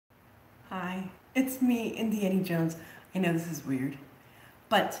Hi, it's me, Indiana Jones. I know this is weird,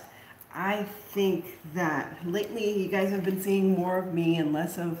 but I think that lately you guys have been seeing more of me and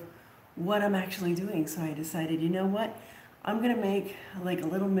less of what I'm actually doing. So I decided, you know what? I'm gonna make like a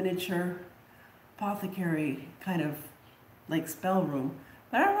little miniature apothecary kind of like spell room.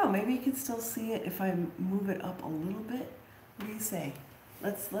 But I don't know, maybe you can still see it if I move it up a little bit. What do you say?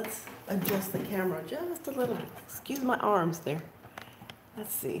 Let's adjust the camera just a little bit. Excuse my arms there.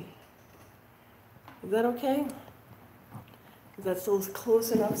 Let's see. Is that okay? Is that still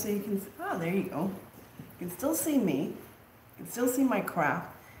close enough so you can, oh, there you go. You can still see me. You can still see my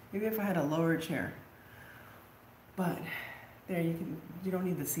craft. Maybe if I had a lower chair. But there, you don't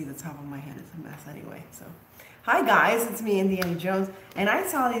need to see the top of my head. It's a mess anyway, so. Hi guys, it's me, Indiana Jones. And I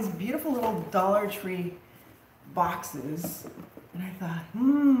saw these beautiful little Dollar Tree boxes. And I thought,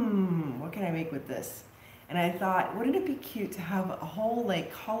 what can I make with this? And I thought, wouldn't it be cute to have a whole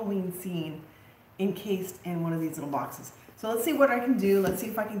like Halloween scene encased in one of these little boxes? So let's see what I can do. Let's see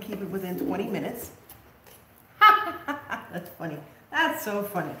if I can keep it within 20 minutes. That's funny. That's so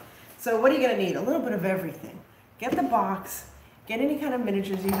funny. So what are you gonna need? A little bit of everything. Get the box, get any kind of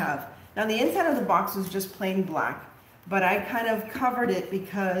miniatures you have. Now the inside of the box was just plain black, but I kind of covered it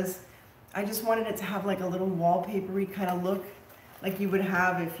because I just wanted it to have like a little wallpapery kind of look, like you would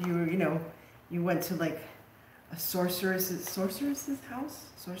have if you were, you went to like a sorceress's house?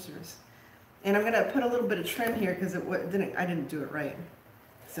 Sorceress. And I'm gonna put a little bit of trim here because I didn't do it right.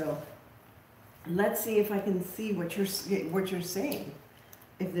 So let's see if I can see what you're saying.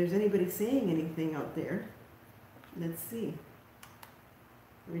 If there's anybody saying anything out there, let's see.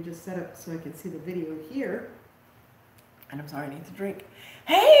 Let me just set up so I can see the video here. And I'm sorry, I need to drink.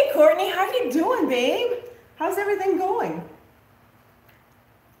 Hey, Courtney, how you doing, babe? How's everything going?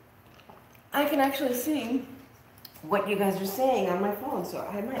 I can actually see what you guys are saying on my phone, so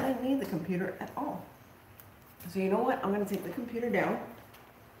I might not need the computer at all. So you know what? I'm going to take the computer down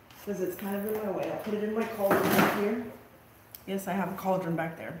because it's kind of in my way. I'll put it in my cauldron back here. Yes, I have a cauldron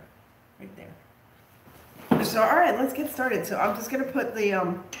back there, right there. So all right, let's get started. So I'm just going to put the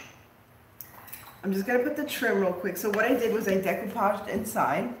trim real quick. So what I did was I decoupaged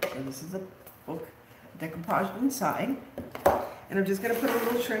inside. So this is a book, decoupaged inside, and I'm just going to put a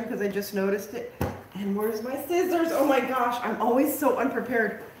little trim because I just noticed it. And where's my scissors? Oh my gosh, I'm always so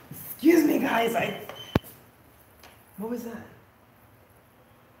unprepared. Excuse me, guys. What was that?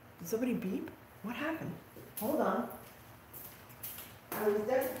 Did somebody beep? What happened? Hold on. I was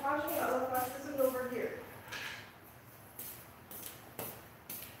decoupaging. I left my scissors over here.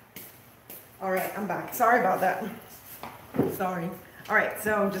 All right, I'm back. Sorry about that. Sorry. All right,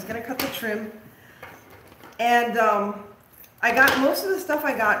 so I'm just gonna cut the trim. And I got, most of the stuff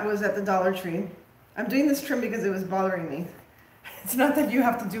I got was at the Dollar Tree. I'm doing this trim because it was bothering me. It's not that you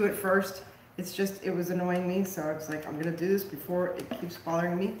have to do it first. It's just, it was annoying me. So I was like, I'm gonna do this before it keeps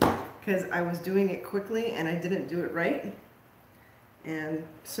bothering me, because I was doing it quickly and I didn't do it right. And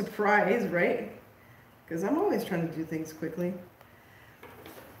surprise, right? Because I'm always trying to do things quickly.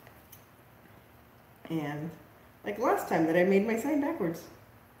 And like last time that I made my sign backwards.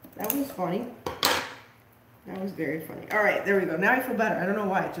 That was funny. That was very funny. All right, there we go. Now I feel better. I don't know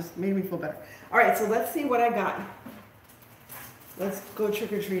why, it just made me feel better. All right, so let's see what I got. Let's go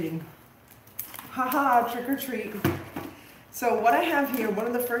trick-or-treating. Haha, trick-or-treat. So what I have here, one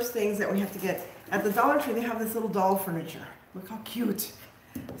of the first things that we have to get, at the Dollar Tree, they have this little doll furniture. Look how cute.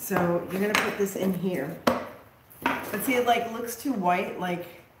 So you're gonna put this in here. But see, it like looks too white, like,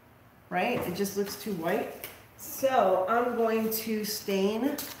 right? It just looks too white. So I'm going to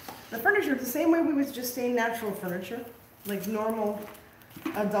stain the furniture the same way we would just stain natural furniture, like normal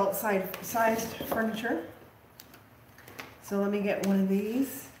adult sized furniture. So let me get one of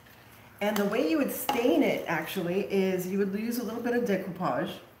these. And the way you would stain it actually is you would use a little bit of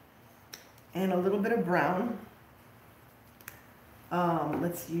decoupage and a little bit of brown.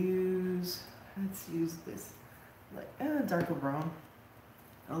 Let's use this, like darker brown,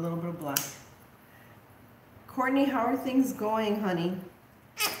 a little bit of black. Courtney, how are things going, honey?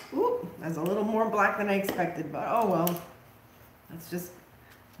 Ooh, that's a little more black than I expected, but oh well. Let's just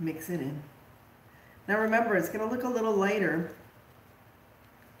mix it in. Now remember, it's gonna look a little lighter.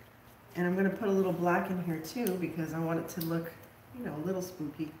 And I'm gonna put a little black in here too because I want it to look, a little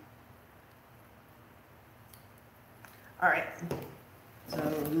spooky. All right, so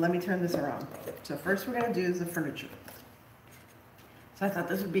let me turn this around. So first we're gonna do is the furniture. So I thought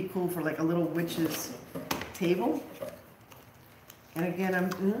this would be cool for like a little witch's table. And again, I'm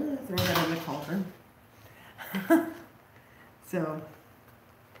throwing that in the cauldron. So,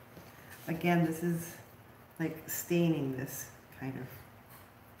 again, this is like staining this kind of.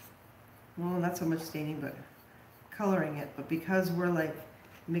 well, not so much staining, but coloring it. But because we're like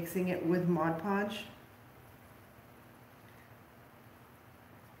mixing it with Mod Podge,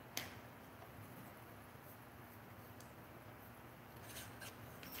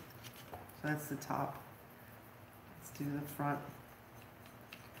 so that's the top. Let's do the front.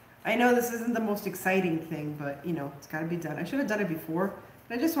 I know this isn't the most exciting thing, but you know, it's got to be done. I should have done it before,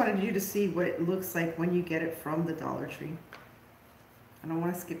 but I just wanted you to see what it looks like when you get it from the Dollar Tree. I don't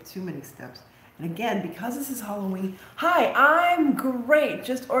want to skip too many steps. And again, because this is Halloween, hi, I'm great,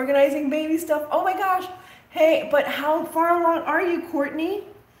 just organizing baby stuff. Oh my gosh, hey, but how far along are you, Courtney?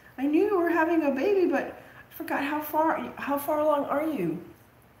 I knew you were having a baby, but I forgot how far along are you?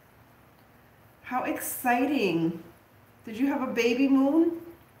 How exciting. Did you have a baby moon?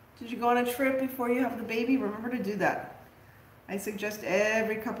 Did you go on a trip before you have the baby? Remember to do that. I suggest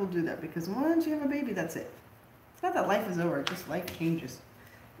every couple do that because once you have a baby, that's it. It's not that life is over, just life changes.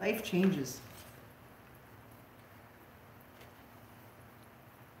 Life changes.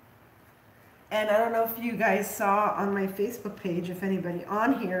 And I don't know if you guys saw on my Facebook page, if anybody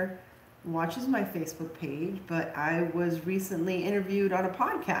on here watches my Facebook page, but I was recently interviewed on a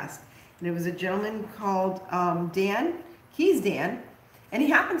podcast. And it was a gentleman called Dan. He's Dan. And he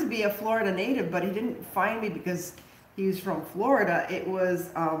happened to be a Florida native, but he didn't find me because he was from Florida. It was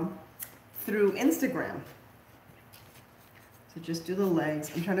through Instagram. So just do the legs.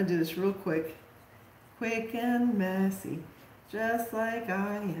 I'm trying to do this real quick. Quick and messy. Just like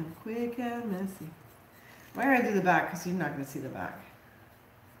I am. Quick and messy. Why don't I do the back? Because you're not going to see the back.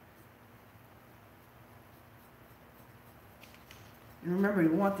 And remember,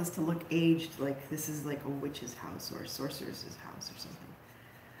 you want this to look aged, like this is like a witch's house or a sorceress's house or something.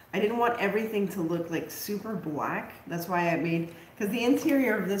 I didn't want everything to look like super black. That's why I made, because the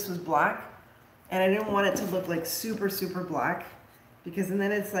interior of this was black, and I didn't want it to look like super, super black, because and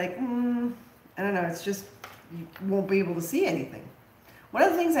then it's like, I don't know, it's just, you won't be able to see anything. One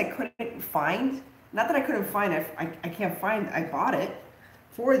of the things I couldn't find, not that I couldn't find, I can't find, I bought it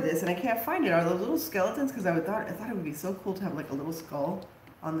for this, and I can't find it, are those little skeletons, because I thought it would be so cool to have like a little skull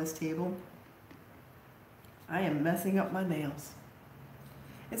on this table. I am messing up my nails.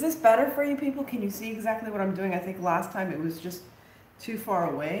 Is this better for you people? Can you see exactly what I'm doing? I think last time it was just too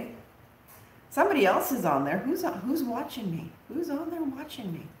far away. Somebody else is on there. Who's watching me? Who's on there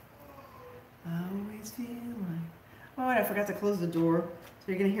watching me? I always feel like... Oh, and I forgot to close the door.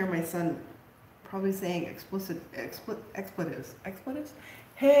 So you're going to hear my son probably saying expletives. Expletives?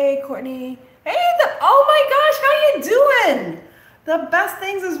 Hey, Courtney. Hey, oh my gosh, how you doing? The best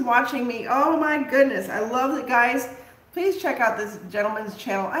things is watching me. Oh my goodness. I love it, guys. Please check out this gentleman's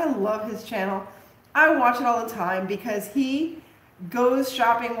channel. I love his channel. I watch it all the time because he goes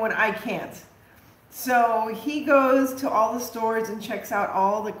shopping when I can't. So he goes to all the stores and checks out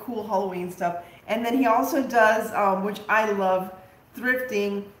all the cool Halloween stuff. And then he also does, which I love,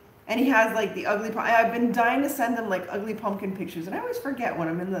 thrifting. And he has like the ugly, I've been dying to send him like ugly pumpkin pictures. And I always forget when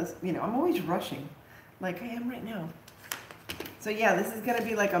I'm in this, you know, I'm always rushing like I am right now. So yeah, this is gonna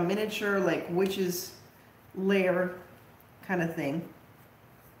be like a miniature, like witch's lair kind of thing.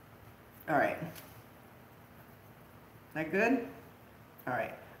 All right. That good? All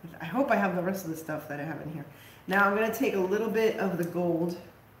right. I hope I have the rest of the stuff that I have in here. Now I'm going to take a little bit of the gold.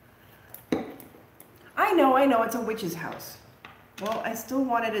 I know, it's a witch's house. Well, I still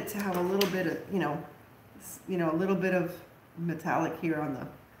wanted it to have a little bit of, you know, a little bit of metallic here on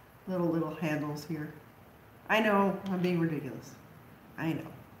the little handles here. I know, I'm being ridiculous. I know.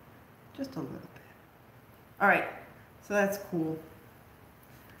 Just a little bit. All right. So that's cool.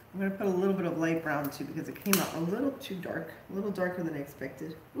 I'm going to put a little bit of light brown too because it came out a little too dark, a little darker than I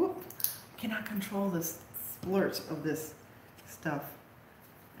expected. Whoop! I cannot control this splurt of this stuff.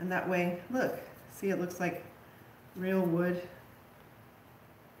 And that way, look, see, it looks like real wood.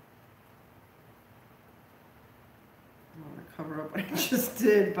 I don't want to cover up what I just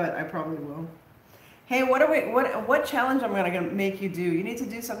did, but I probably will. Hey, what challenge I'm going to make you do? You need to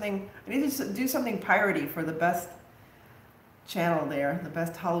do something, I need to do something piratey for the best channel there, the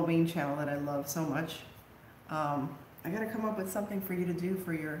best Halloween channel that I love so much. I gotta come up with something for you to do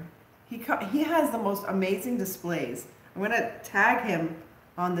for your, he has the most amazing displays. I'm gonna tag him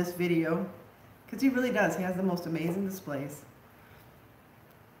on this video because he really does. He has the most amazing displays.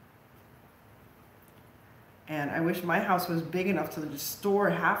 And I wish my house was big enough to just store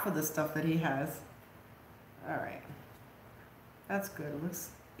half of the stuff that he has. All right, that's good. It looks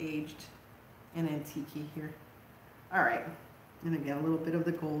aged and antique-y here. All right. And again, a little bit of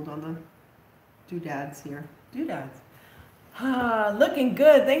the gold on the doodads here. Doodads. Looking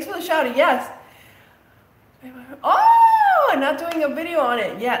good. Thanks for the shout out. Yes. Oh, I'm not doing a video on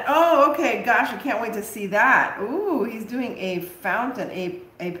it yet. Oh, okay. Gosh, I can't wait to see that. Ooh, he's doing a fountain,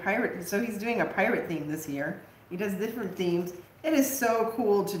 a pirate. So he's doing a pirate theme this year. He does different themes. It is so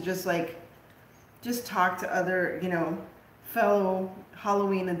cool to just talk to other, you know, fellow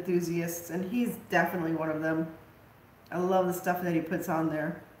Halloween enthusiasts, and he's definitely one of them. I love the stuff that he puts on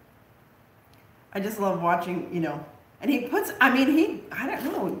there. I just love watching, you know, and he puts, I mean, I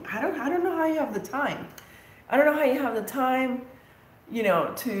don't know how you have the time. I don't know how you have the time, you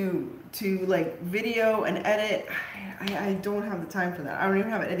know, to like video and edit. I don't have the time for that. I don't even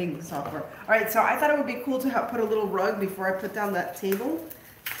have editing software. All right, so I thought it would be cool to put a little rug before I put down that table.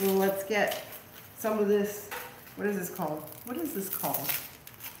 So let's get some of this, what is this called? What is this called?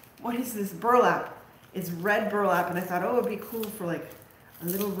 What is this? Burlap. It's red burlap, and I thought, oh, it would be cool for like a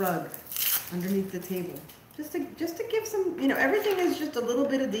little rug underneath the table. Just to give some, you know, everything is just a little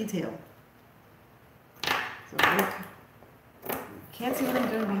bit of detail. So can't see what I'm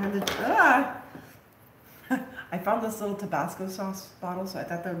doing behind the, I found this little Tabasco sauce bottle, so I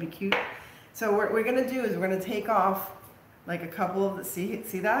thought that would be cute. So what we're gonna do is we're gonna take off like a couple of the, see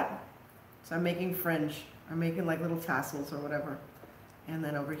that? So I'm making fringe. I'm making like little tassels or whatever. And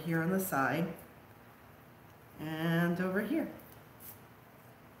then over here on the side, and over here.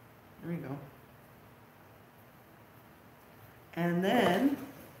 There we go. And then,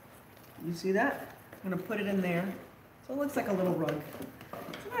 you see that? I'm gonna put it in there. So it looks like a little rug.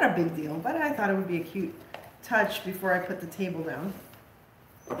 It's not a big deal, but I thought it would be a cute touch before I put the table down.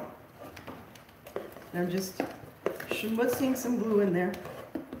 And I'm just schmutzing some glue in there.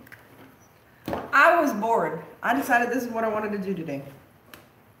 I was bored. I decided this is what I wanted to do today.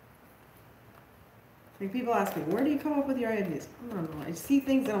 Like people ask me, where do you come up with your ideas? I don't know. I see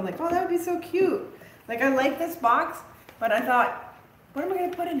things and I'm like, oh, that would be so cute. Like I like this box, but I thought, what am I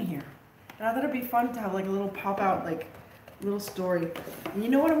gonna put in here? And I thought it'd be fun to have like a little pop out, like little story. And you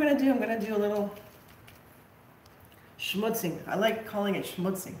know what I'm gonna do? I'm gonna do a little schmutzing. I like calling it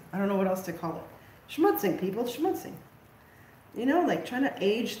schmutzing. I don't know what else to call it. Schmutzing, people, schmutzing. You know, like trying to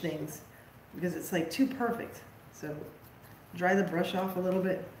age things because it's like too perfect. So dry the brush off a little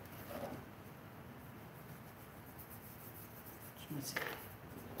bit.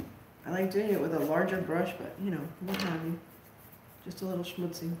 I like doing it with a larger brush, but you know, what have you. Just a little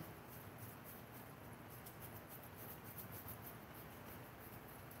schmutzing.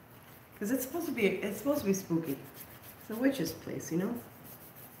 Because it's supposed to be spooky. It's a witch's place, you know?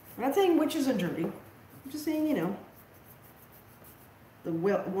 I'm not saying witches are dirty. I'm just saying, you know, the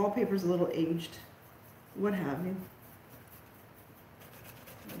wallpaper's a little aged. What have you.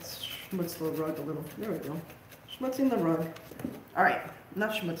 Let's schmutz the rug a little. There we go. Schmutzing the rug. All right,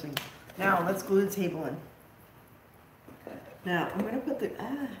 enough schmutzing. Now let's glue the table in. Now I'm gonna put the,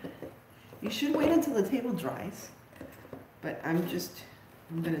 you should wait until the table dries, but I'm gonna just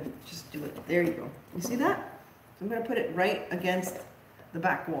do it. There you go. You see that? So I'm gonna put it right against the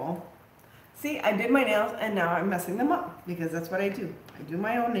back wall. See, I did my nails and now I'm messing them up because that's what I do. I do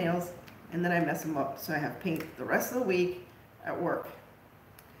my own nails and then I mess them up. So I have paint the rest of the week at work.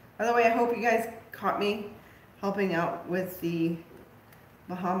 By the way, I hope you guys caught me helping out with the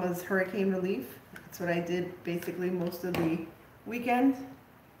Bahamas hurricane relief. That's what I did basically most of the weekend.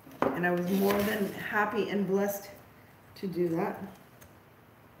 And I was more than happy and blessed to do that.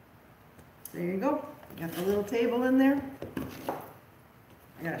 There you go. Got the little table in there.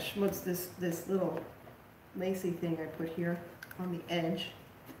 I gotta schmutz this little lacy thing I put here on the edge.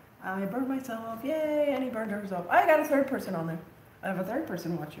 I burned myself, yay, and he burned herself. I got a third person on there. I have a third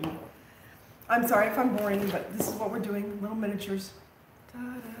person watching me. I'm sorry if I'm boring, but this is what we're doing, little miniatures. Let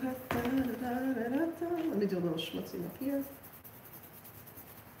me do a little schmutzing up here.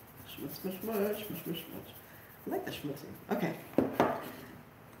 Schmutz, schmutz, schmutz, schmutz, schmutz. I like the schmutzing. Okay.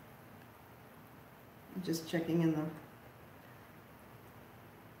 I'm just checking in the...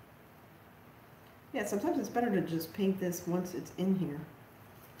 Yeah, sometimes it's better to just paint this once it's in here.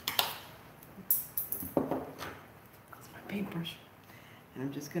 That's my paintbrush. And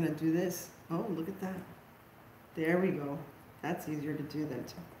I'm just going to do this. Oh, look at that. There we go. That's easier to do than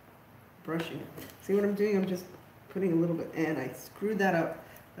to brushing it. See what I'm doing? I'm just putting a little bit, and I screwed that up.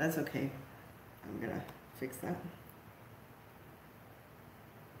 That's okay. I'm going to fix that.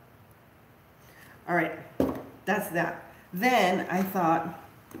 All right, that's that. Then I thought,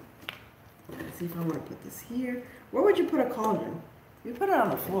 let's see if I want to put this here. Where would you put a cauldron? You put it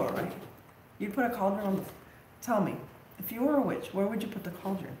on the floor, right? You'd put a cauldron on the floor. Tell me, if you were a witch, where would you put the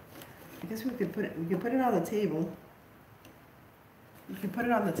cauldron? I guess we could put it on the table. You can put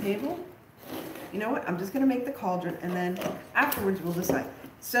it on the table. You know what? I'm just going to make the cauldron, and then afterwards we'll decide.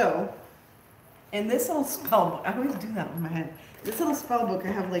 So, In this little spell book, I always do that in my head. This little spell book,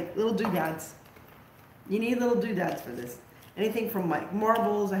 I have like little doodads. You need little doodads for this. Anything from like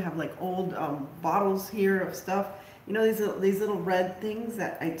marbles, I have like old bottles here of stuff. You know these little red things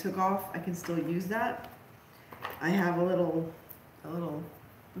that I took off, I can still use that. I have a little,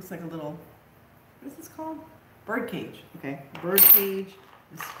 looks like a little, what is this called? Bird cage, okay. Bird cage,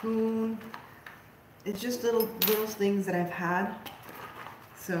 a spoon. It's just little things that I've had.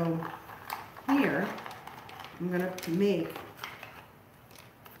 So here, I'm gonna make,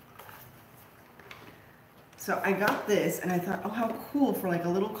 so I got this and I thought, oh, how cool for like a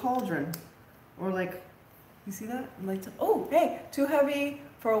little cauldron. Or like, you see that? Lights up. Oh, hey, too heavy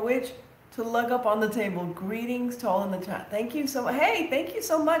for a witch to lug up on the table. Greetings to all in the chat. Thank you so much. Hey, thank you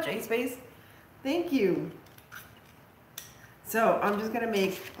so much, A-Space. Thank you. So I'm just gonna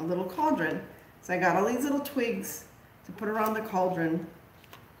make a little cauldron. So I got all these little twigs to put around the cauldron.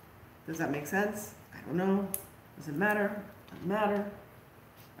 Does that make sense? I don't know. Does it matter? Doesn't matter.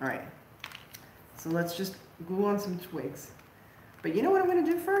 All right. So let's just glue on some twigs. But you know what I'm gonna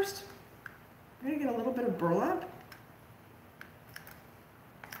do first? I'm gonna get a little bit of burlap.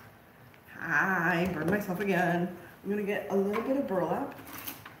 I burned myself again. I'm gonna get a little bit of burlap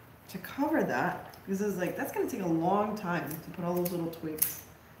to cover that because it's like, that's gonna take a long time to put all those little twigs.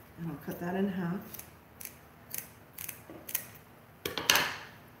 And I'll cut that in half.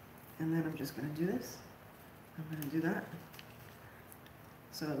 And then I'm just gonna do this. I'm gonna do that.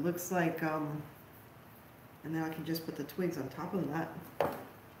 So it looks like, and then I can just put the twigs on top of that.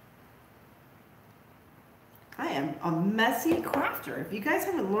 I am a messy crafter. If you guys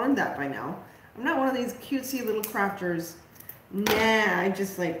haven't learned that by now, I'm not one of these cutesy little crafters. Nah, I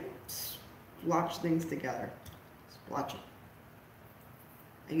just like splotch things together. Splotching.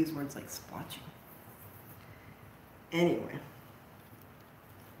 I use words like splotching. Anyway.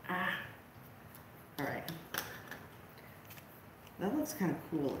 All right. That looks kind of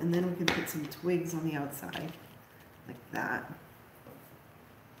cool. And then we can put some twigs on the outside, like that.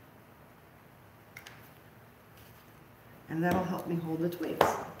 And that'll help me hold the twigs.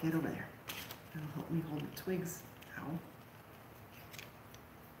 Get over there. That'll help me hold the twigs. Ow.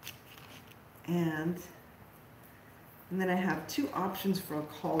 And then I have two options for a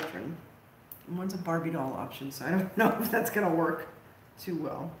cauldron. And one's a Barbie doll option, so I don't know if that's gonna work too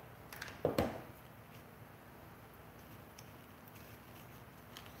well.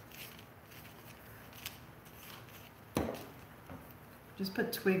 Just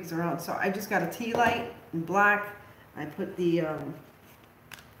put twigs around. So I just got a tea light in black. I put the,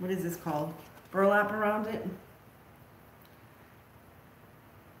 what is this called? Burlap around it.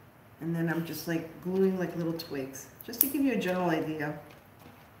 And then I'm just like gluing like little twigs, just to give you a general idea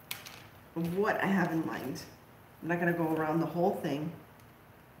of what I have in mind. I'm not gonna go around the whole thing.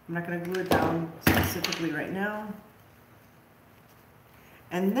 I'm not gonna glue it down specifically right now.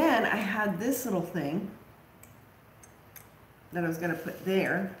 And then I had this little thing that I was gonna put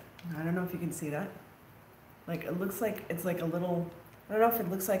there. I don't know if you can see that. Like, it looks like it's like a little, I don't know if it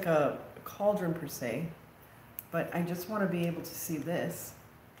looks like a cauldron per se, but I just want to be able to see this.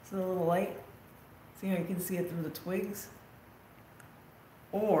 It's a little light. See how you can see it through the twigs?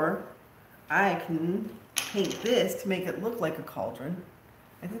 Or I can paint this to make it look like a cauldron.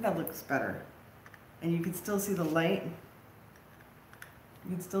 I think that looks better. And you can still see the light.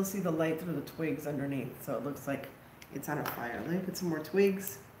 You can still see the light through the twigs underneath, so it looks like it's on a fire. Let me put some more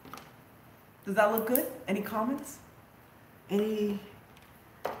twigs. Does that look good? Any comments? Any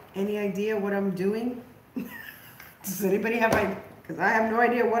idea what I'm doing? Does anybody have idea? Because I have no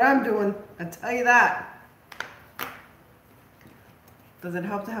idea what I'm doing. I'll tell you that. Does it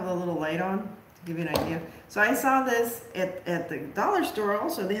help to have a little light on to give you an idea? So I saw this at the dollar store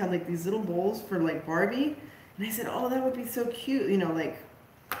also. They had like these little bowls for like Barbie. And I said, oh, that would be so cute. You know, like,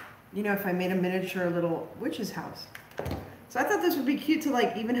 you know, if I made a miniature little witch's house. So I thought this would be cute to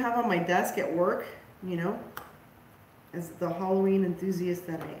like even have on my desk at work, you know, as the Halloween enthusiast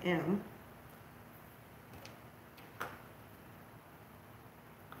that I am.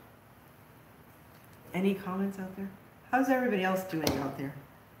 Any comments out there? How's everybody else doing out there?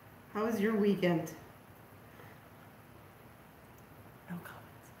 How was your weekend? No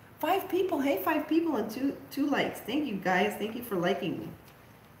comments. 5 people. Hey, 5 people and two likes. Thank you guys. Thank you for liking me.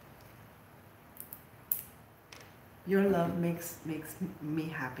 Your love makes me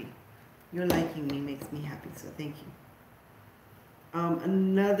happy. Your liking me makes me happy, so thank you.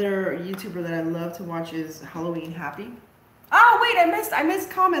 Another YouTuber that I love to watch is Halloween Happy. Oh wait, I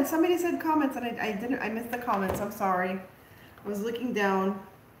missed comments. Somebody said comments and I missed the comments. I'm sorry. I was looking down.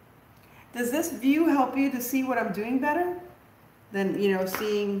 Does this view help you to see what I'm doing better than, you know,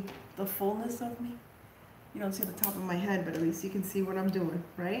 seeing the fullness of me. You don't see the top of my head, but at least you can see what I'm doing,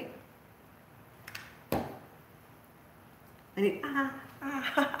 right? I need,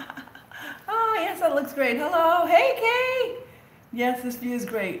 yes, that looks great. Hello, hey, Kay. Yes, this view is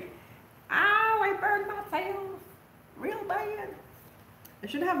great. Ow, I burned myself. Real bad. I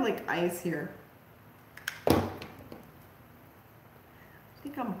should have like ice here. I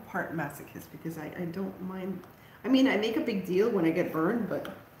think I'm part masochist because I don't mind. I mean, I make a big deal when I get burned,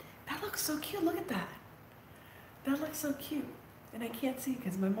 but that looks so cute. Look at that. That looks so cute. And I can't see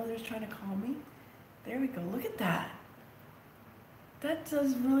because my mother's trying to call me. There we go. Look at that. That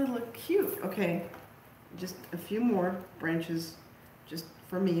does really look cute. Okay, just a few more branches just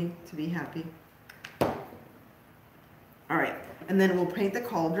for me to be happy. All right, and then we'll paint the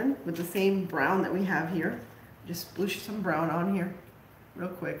cauldron with the same brown that we have here. Just sploosh some brown on here real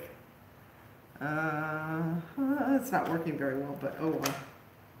quick. It's not working very well, but oh well.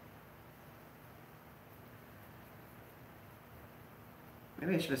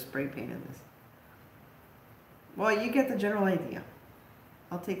 Maybe I should have spray painted this. Well, you get the general idea.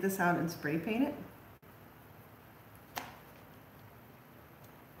 I'll take this out and spray paint it.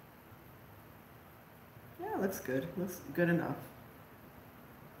 Yeah, looks good. Looks good enough.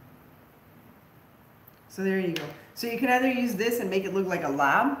 So there you go. So you can either use this and make it look like a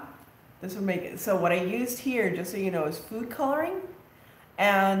lab. This would make it. So what I used here, just so you know, is food coloring.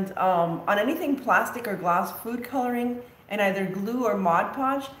 And on anything plastic or glass, food coloring and either glue or Mod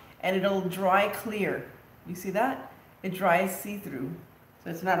Podge, and it'll dry clear. You see that? It dries see-through. So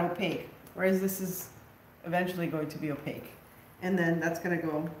it's not opaque, whereas this is eventually going to be opaque. And then that's going to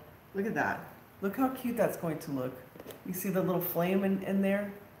go, look at that. Look how cute that's going to look. You see the little flame in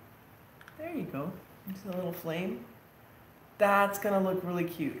there? There you go. You see the little flame? That's going to look really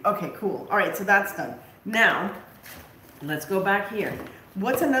cute. Okay, cool. All right, so that's done. Now, let's go back here.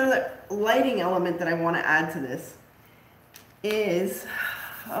 What's another lighting element that I want to add to this is,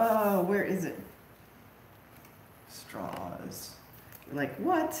 where is it? Straws. Like,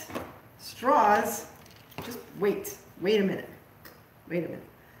 what? Straws? Just wait. Wait a minute. Wait a minute.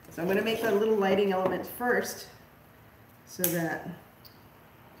 So I'm going to make the little lighting element first so that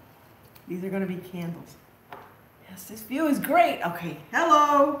these are going to be candles. Yes, this view is great. Okay,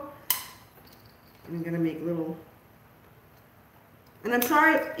 hello. I'm going to make little... And I'm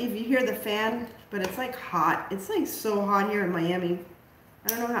sorry if you hear the fan, but it's like hot. It's like so hot here in Miami. I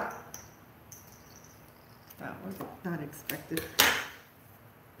don't know how... That was not expected.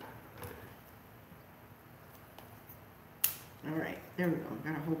 All right, there we go. I'm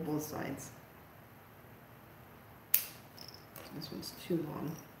gonna hold both sides. This one's too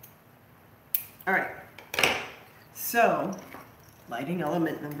long. All right, so lighting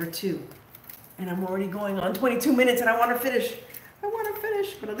element number 2. And I'm already going on 22 minutes and I want to finish. I want to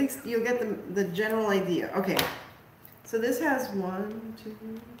finish, but at least you'll get the general idea. Okay, so this has 1,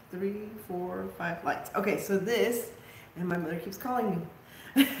 2, 3, 4, 5 lights. Okay, so this, and my mother keeps calling me.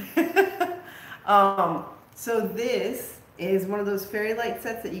 So this is one of those fairy light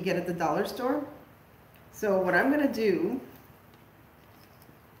sets that you get at the dollar store. So what I'm going to do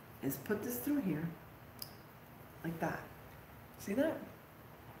is put this through here, like that. See that?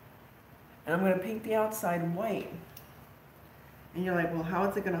 And I'm going to paint the outside white. And you're like, well, how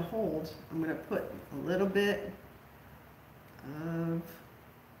is it going to hold? I'm going to put a little bit of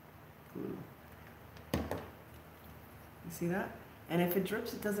glue. You see that? And if it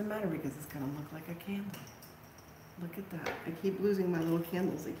drips, it doesn't matter because it's going to look like a candle. Look at that. I keep losing my little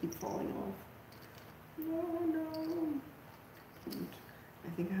candles. They keep falling off. Oh, no. I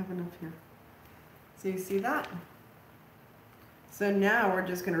think I have enough here. So you see that? So now we're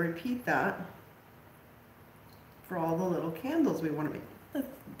just going to repeat that for all the little candles we want to make. That's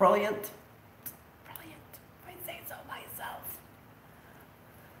brilliant. Brilliant. I say so myself.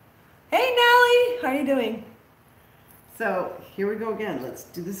 Hey, Nellie. How are you doing? So here we go again. Let's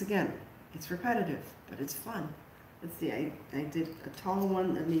do this again. It's repetitive, but it's fun. Let's see. I did a tall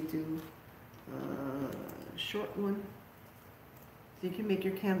one. Let me do a short one. So you can make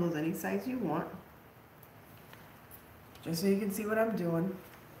your candles any size you want. Just so you can see what I'm doing.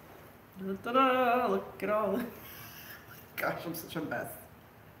 Da-da-da, look at all. Gosh, I'm such a mess.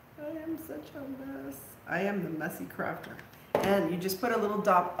 I am such a mess. I am the messy crafter. And you just put a little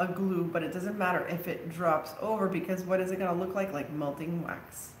dot of glue, but it doesn't matter if it drops over because what is it going to look like? Like melting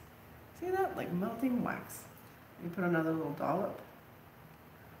wax. See that? Like melting wax. You put another little dollop.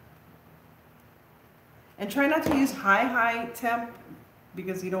 And try not to use high temp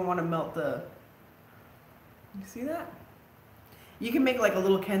because you don't want to melt the... You see that? You can make like a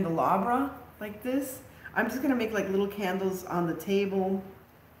little candelabra like this. I'm just going to make like little candles on the table.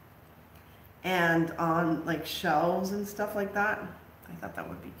 and on like shelves and stuff like that. I thought that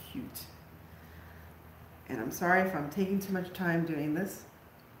would be cute. And I'm sorry if I'm taking too much time doing this.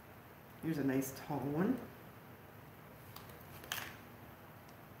 Here's a nice tall one.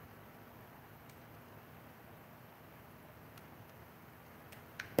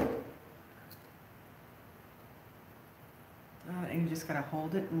 And you just gotta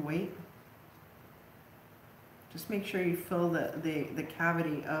hold it and wait. Just make sure you fill the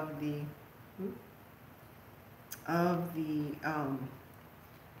cavity of the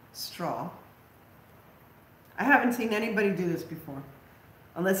straw. I haven't seen anybody do this before,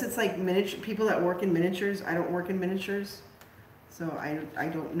 unless it's like miniature people that work in miniatures. I don't work in miniatures, so I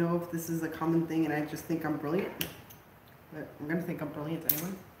don't know if this is a common thing, and I just think I'm brilliant. But I'm gonna think I'm brilliant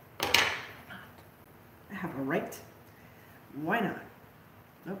anyway. I have a right. Why not?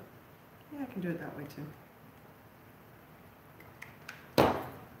 Nope. Yeah, I can do it that way too. I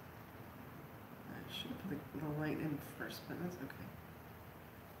should have put the light in first, but that's okay.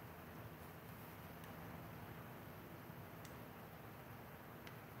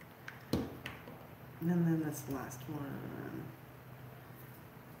 And then this last one.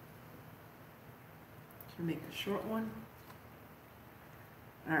 Should make a short one.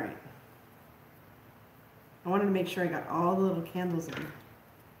 All right. I wanted to make sure I got all the little candles in.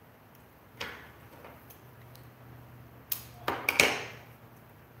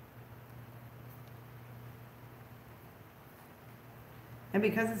 And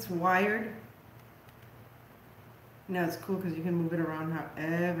because it's wired, you know, it's cool because you can move it around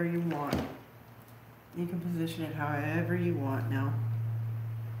however you want. You can position it however you want now.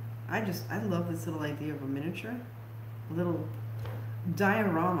 I love this little idea of a miniature, a little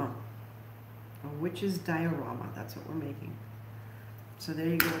diorama. A witch's diorama, that's what we're making. So there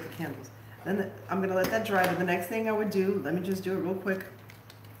you go with the candles. Then I'm going to let that dry, but the next thing I would do, let me just do it real quick.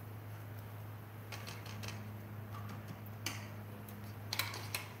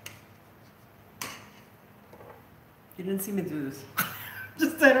 You didn't see me do this.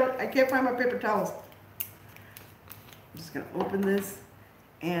 I can't find my paper towels. I'm just going to open this,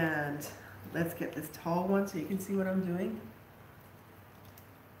 and let's get this tall one so you can see what I'm doing.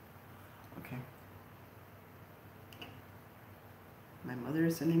 Okay. My mother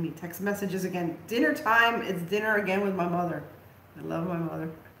is sending me text messages again. Dinner time. It's dinner again with my mother. I love my mother.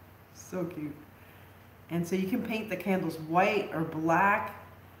 So cute. And so you can paint the candles white or black.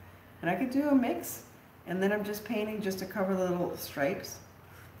 And I could do a mix. And then I'm just painting just to cover the little stripes.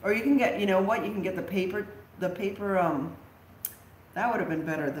 Or you can get, you know what? You can get the paper, that would have been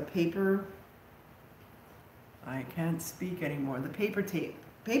better. The paper, I can't speak anymore. The paper tape.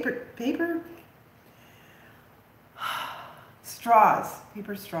 Paper straws,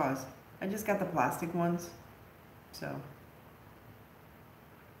 paper straws. I just got the plastic ones, so.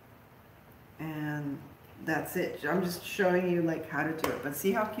 And that's it. I'm just showing you like how to do it. But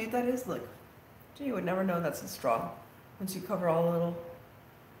see how cute that is? Look, gee, you would never know that's a straw once you cover all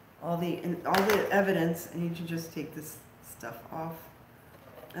the evidence, and you should just take this stuff off,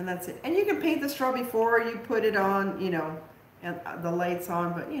 and that's it. And you can paint the straw before you put it on, you know, and the lights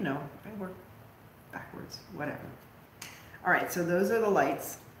on, but you know, I work backwards, whatever. All right, so those are the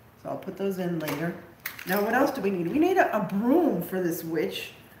lights. So I'll put those in later. Now, what else do we need? We need a broom for this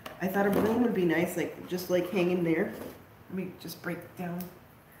witch. I thought a broom would be nice, like just like hanging there. Let me just break down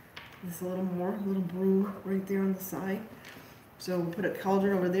this a little more, a little broom right there on the side. So we'll put a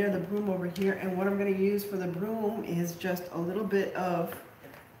cauldron over there, the broom over here, and what I'm going to use for the broom is just a little bit of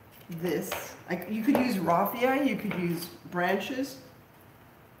this. You could use raffia, you could use branches.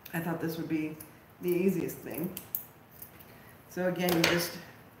 I thought this would be the easiest thing. So again, you just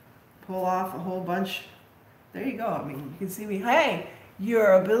pull off a whole bunch. There you go. I mean, you can see me. Hey,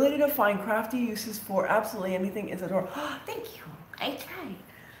 your ability to find crafty uses for absolutely anything is adorable. Oh, thank you. Okay.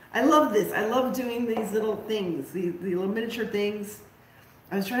 I love this. I love doing these little things, the little miniature things.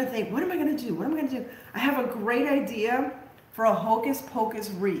 I was trying to think, what am I going to do? What am I going to do? I have a great idea for a Hocus Pocus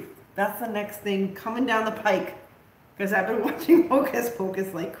wreath. That's the next thing coming down the pike, because I've been watching Hocus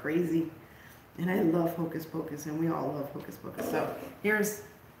Pocus like crazy. And I love Hocus Pocus, and we all love Hocus Pocus. So here's,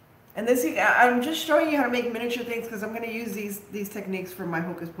 and this, I'm just showing you how to make miniature things, because I'm going to use these techniques for my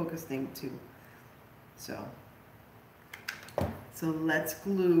Hocus Pocus thing too. So let's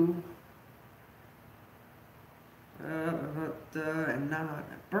glue. And not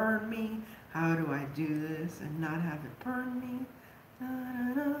burn me. How do I do this and not have it burn me?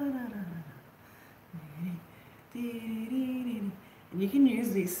 And you can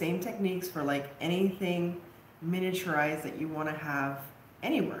use these same techniques for like anything miniaturized that you want to have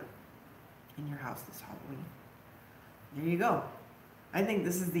anywhere in your house this Halloween. There you go. I think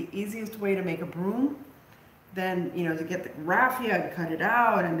this is the easiest way to make a broom. Then, you know, to get the raffia and cut it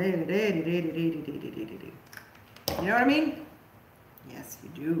out and you know what I mean? Yes, you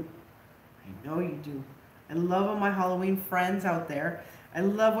do. I know you do. I love all my Halloween friends out there. I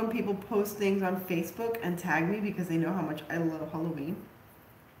love when people post things on Facebook and tag me because they know how much I love Halloween.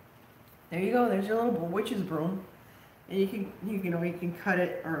 There you go. There's your little witch's broom. And you can cut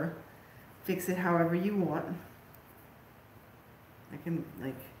it or fix it however you want. I can,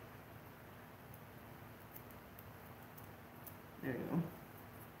 like, there you go.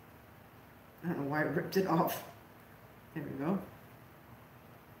 I don't know why I ripped it off. There we go.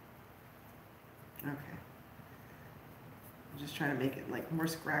 Okay. I'm just trying to make it like more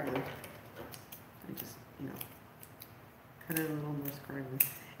scraggly. I just, you know, cut it a little more scraggly.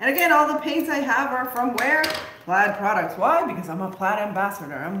 And again, all the paints I have are from where? Plaid products. Why? Because I'm a Plaid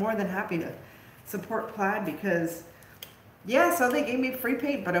ambassador. I'm more than happy to support Plaid because, yeah, so they gave me free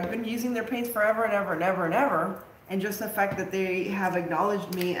paint, but I've been using their paints forever and ever and ever and ever. And just the fact that they have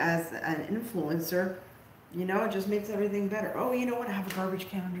acknowledged me as an influencer, you know, it just makes everything better. Oh, you know what? I have a garbage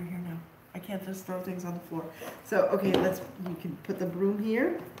can under here now. I can't just throw things on the floor. So, okay, you can put the broom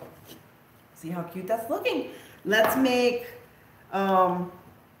here. See how cute that's looking. Let's make,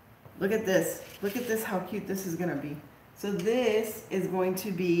 look at this. Look at this, how cute this is gonna be. So this is going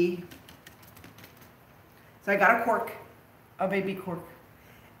to be, so I got a cork, a baby cork.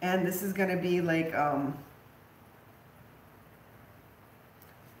 And this is gonna be like, oh,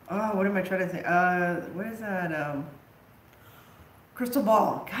 what am I trying to say? What is that? Crystal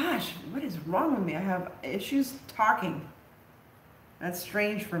ball. Gosh, what is wrong with me? I have issues talking. That's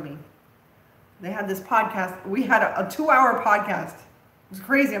strange for me. They had this podcast. We had a 2-hour podcast. It was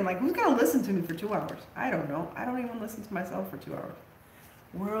crazy. I'm like, who's going to listen to me for 2 hours? I don't know. I don't even listen to myself for 2 hours.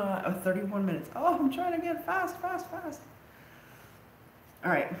 We're at 31 minutes. Oh, I'm trying to get fast.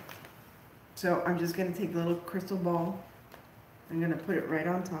 All right. So I'm just going to take the little crystal ball. I'm going to put it right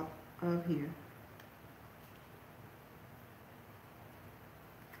on top of here.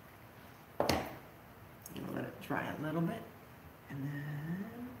 I'm going to let it dry a little bit. And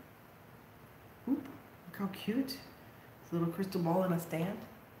then, oop, look how cute. This little crystal ball in a stand.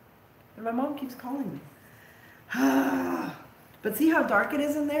 And my mom keeps calling me. But see how dark it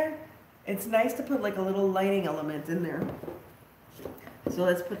is in there? It's nice to put like a little lighting element in there. So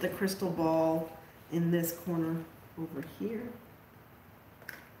let's put the crystal ball in this corner over here.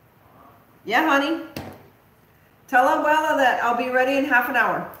 Yeah, honey. Tell Abuela that I'll be ready in half an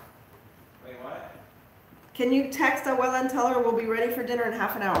hour. Wait, what? Can you text Abuela and tell her we'll be ready for dinner in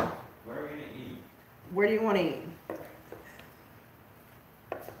half an hour? Where are we going to eat? Where do you want to eat?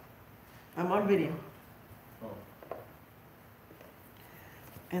 I'm on video. Oh.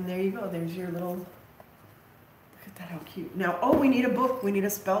 And there you go. There's your little, look at that, how cute. Now, oh, we need a book. We need a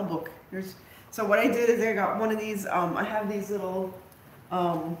spell book. So what I did is I got one of these, I have these little,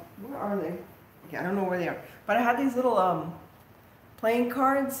 where are they? Okay, I don't know where they are. But I had these little playing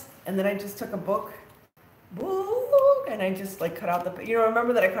cards, and then I just took a book, and I just like cut out the, you know,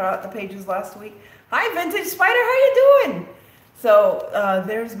 remember that I cut out the pages last week? Hi, Vintage Spider, how you doing? So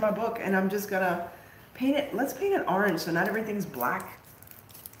there's my book, and I'm just gonna paint it, let's paint it orange so not everything's black.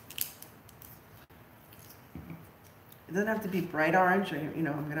 It doesn't have to be bright orange, or, you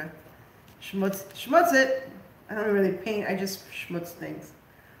know, I'm gonna schmutz it. I don't really paint, I just schmutz things.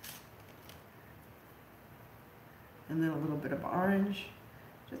 And then a little bit of orange,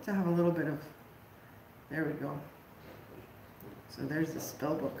 just to have a little bit of, there we go. So there's the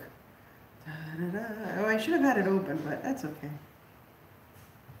spell book. Da, da, da. Oh, I should have had it open, but that's okay.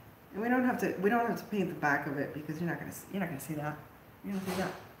 And we don't have to paint the back of it because you're not gonna see that. You're not gonna see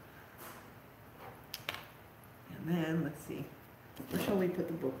that. And then let's see. Where shall we put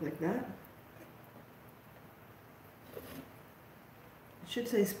the book, like that? It should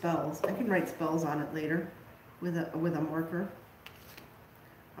say spells. I can write spells on it later with a marker.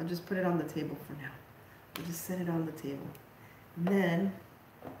 I'll just put it on the table for now. I'll just set it on the table. And then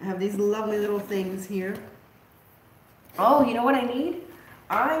I have these lovely little things here. Oh, you know what I need?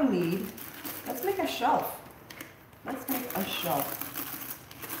 Let's make a shelf. Let's make a shelf.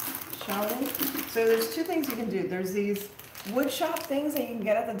 Shall we? So there's two things you can do. There's these wood shop things that you can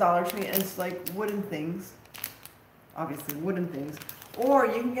get at the Dollar Tree, and it's like wooden things. Obviously wooden things. Or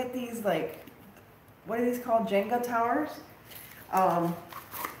you can get these like, what are these called? Jenga towers?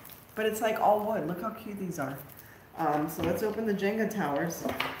 But it's like all wood. Look how cute these are. So let's open the Jenga towers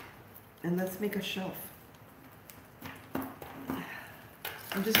and let's make a shelf.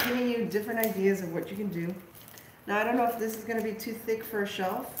 I'm just giving you different ideas of what you can do. Now I don't know if this is going to be too thick for a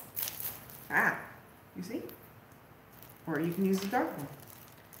shelf. Ah, you see? Or you can use the dark one.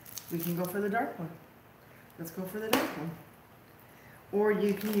 We can go for the dark one. Let's go for the dark one. Or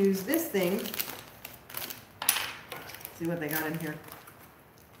you can use this thing. See what they got in here.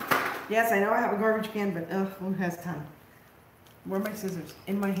 Yes, I know I have a garbage can, but who has time? Where are my scissors?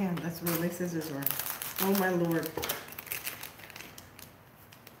 In my hand. That's where my scissors are. Oh my Lord.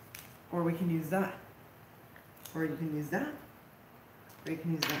 Or we can use that. Or you can use that. Or you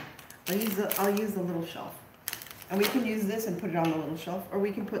can use that. I'll use the little shelf. And we can use this and put it on the little shelf. Or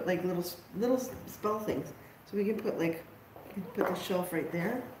we can put like little spell things. So we can put like, you can put the shelf right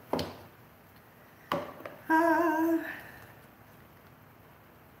there.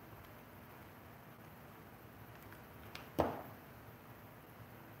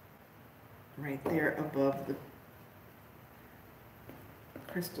 Right there above the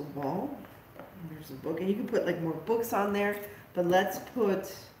crystal ball. And there's a book. And you can put like more books on there. But let's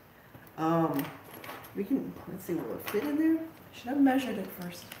put, let's see, will it fit in there? I should have measured it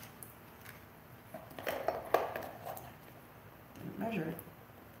first. Didn't measure it.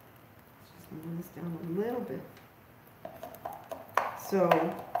 Just move this down a little bit. So,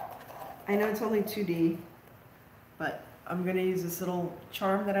 I know it's only 2D, but I'm going to use this little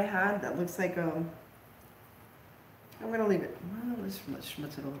charm that I had that looks like, I'm going to leave it. Well, let's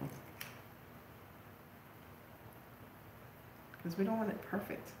schmutz it a little. Because we don't want it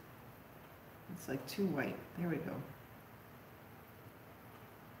perfect. It's like too white. There we go.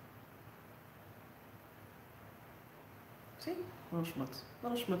 See? Little schmutz.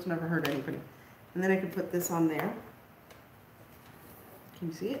 Little schmutz never hurt anybody. And then I could put this on there. Can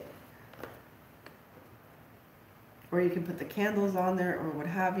you see it? Or you can put the candles on there or what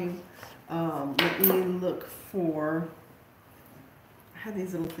have you. Let me look for, I have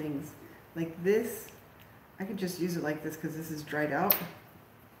these little things like this. I could just use it like this because this is dried out.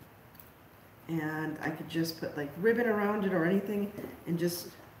 And I could just put like ribbon around it or anything and just,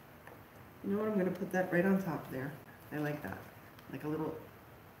 you know what, I'm going to put that right on top there. I like that. Like a little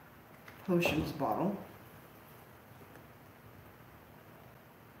potions bottle.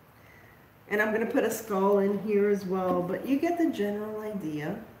 And I'm going to put a skull in here as well, but you get the general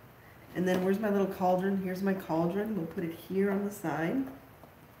idea. And then where's my little cauldron? Here's my cauldron. We'll put it here on the side.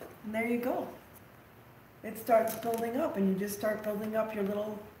 And there you go. It starts building up, and you just start building up your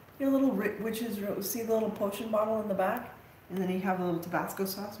little witch's room. See the little potion bottle in the back? And then you have a little Tabasco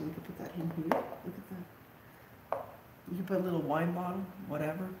sauce. We can put that in here. Look at that. You can put a little wine bottle,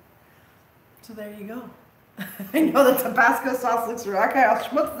 whatever. So there you go. I know the Tabasco sauce looks real. Okay, I'll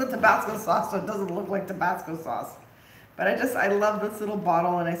schmutz the Tabasco sauce so it doesn't look like Tabasco sauce. But I love this little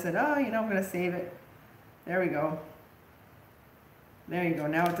bottle, and I said, oh, you know, I'm going to save it. There we go. There you go.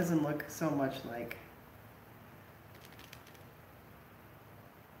 Now it doesn't look so much like.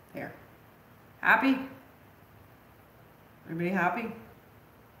 There. Happy? Everybody happy?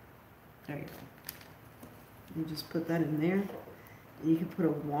 There you go. You just put that in there. You can put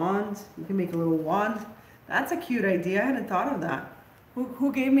a wand. You can make a little wand. That's a cute idea. I hadn't thought of that.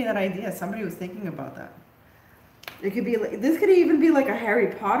 Who gave me that idea? Somebody was thinking about that. It could be like, this could even be like a Harry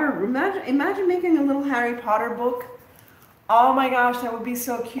Potter. Imagine making a little Harry Potter book. Oh my gosh, that would be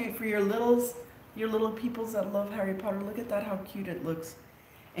so cute for your little peoples that love Harry Potter. Look at that, how cute it looks.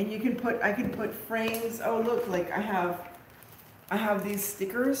 And you can put, I can put frames. Oh look, like I have these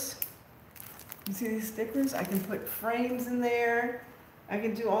stickers. You see these stickers? I can put frames in there. I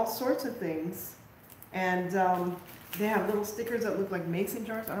can do all sorts of things. And they have little stickers that look like mason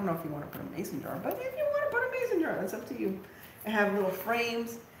jars. I don't know if you want to put a mason jar, but if you want to put a mason jar, that's up to you. I have little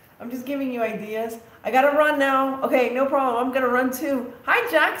frames. I'm just giving you ideas. I gotta run now. Okay, no problem. I'm gonna run too. Hi,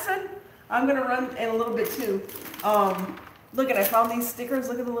 Jackson. I'm gonna run in a little bit too. Look at, I found these stickers.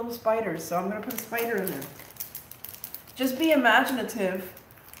 Look at the little spiders. So I'm gonna put a spider in there. Just be imaginative.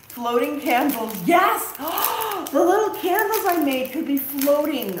 Floating candles. Yes! The little candles I made could be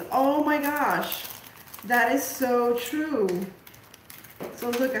floating. Oh my gosh. That is so true. So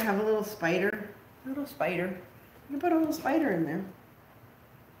look, I have a little spider. A little spider. You can put a little spider in there.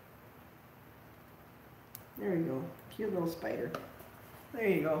 There you go. Cute little spider. There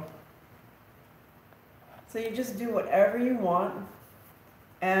you go. So you just do whatever you want.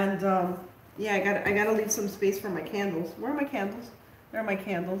 And yeah, I gotta leave some space for my candles. Where are my candles? There are my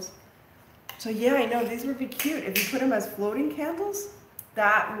candles. So yeah, I know these would be cute. If you put them as floating candles,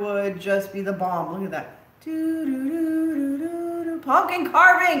 that would just be the bomb. Look at that. Doo, doo, doo, doo, doo, doo. Pumpkin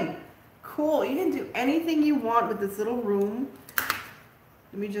carving. Cool. You can do anything you want with this little room.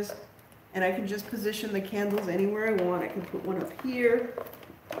 Let me just, and I can just position the candles anywhere I want. I can put one up here.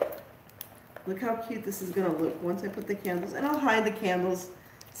 Look how cute this is going to look once I put the candles. And I'll hide the candles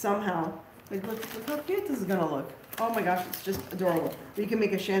somehow. Like, look how cute this is going to look. Oh my gosh, it's just adorable. You can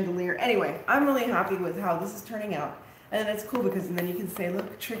make a chandelier. Anyway, I'm really happy with how this is turning out. And it's cool because then you can say,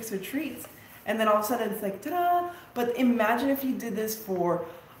 look, tricks or treats. And then all of a sudden it's like, ta-da! But imagine if you did this for,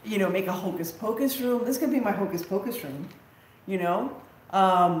 you know, make a hocus pocus room. This could be my hocus pocus room, you know?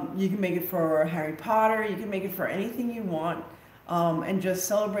 You can make it for Harry Potter. You can make it for anything you want. And just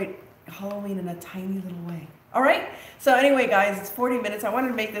celebrate Halloween in a tiny little way. All right? So anyway, guys, it's 40 minutes. I wanted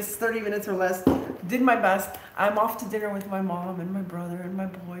to make this 30 minutes or less. Did my best. I'm off to dinner with my mom and my brother and my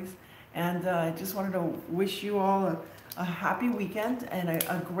boys. And I just wanted to wish you all a happy weekend and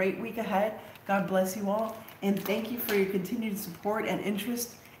a great week ahead. God bless you all. And thank you for your continued support and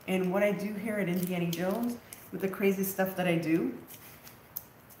interest in what I do here at Indiana Jones with the crazy stuff that I do.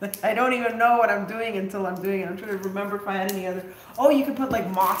 I don't even know what I'm doing until I'm doing it. I'm trying to remember if I had any other. Oh, you can put like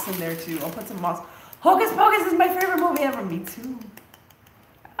moss in there too. I'll put some moss. Hocus Pocus is my favorite movie ever. Me too.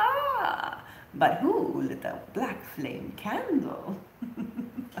 Ah, but who lit the black flame candle?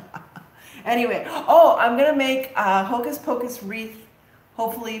 Anyway, oh, I'm going to make a Hocus Pocus wreath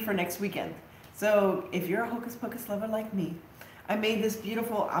hopefully for next weekend. So if you're a Hocus Pocus lover like me, I made this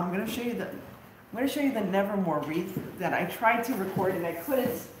beautiful, I'm going to show you the Nevermore wreath that I tried to record and I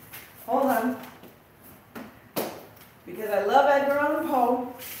couldn't. Hold on. Because I love Edgar Allan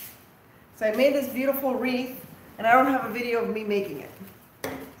Poe. So I made this beautiful wreath and I don't have a video of me making it.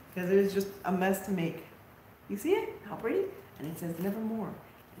 Because it was just a mess to make. You see it? How pretty? And it says Nevermore.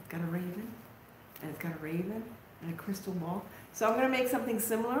 It's got a raven, and it's got a raven, and a crystal ball. So I'm going to make something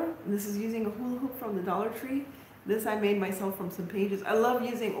similar. And this is using a hula hoop from the Dollar Tree. This I made myself from some pages. I love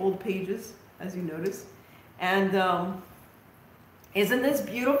using old pages, as you notice. And isn't this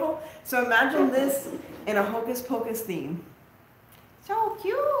beautiful? So imagine this in a Hocus Pocus theme. So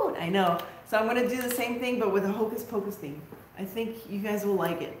cute! I know. So I'm going to do the same thing, but with a Hocus Pocus theme. I think you guys will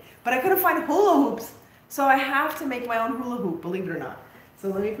like it. But I couldn't find hula hoops, so I have to make my own hula hoop, believe it or not. So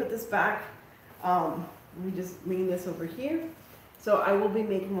let me put this back. Let me just lean this over here. So I will be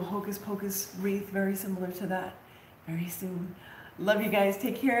making a Hocus Pocus wreath very similar to that very soon. Love you guys.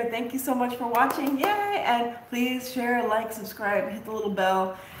 Take care. Thank you so much for watching. Yay! And please share, like, subscribe, hit the little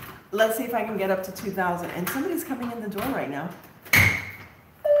bell. Let's see if I can get up to 2,000. And somebody's coming in the door right now.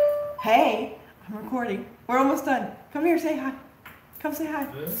 Hey, I'm recording. We're almost done. Come here, say hi. Come say hi.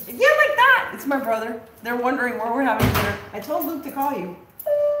 This? Yeah, like that. It's my brother. They're wondering where we're having dinner. I told Luke to call you.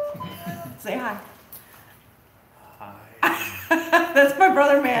 Say hi. Hi. That's my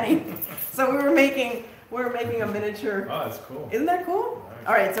brother Manny. So we're making a miniature. Oh, that's cool. Isn't that cool? Nice.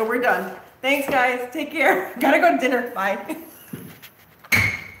 All right, so we're done. Thanks, guys. Take care. Gotta go to dinner. Bye.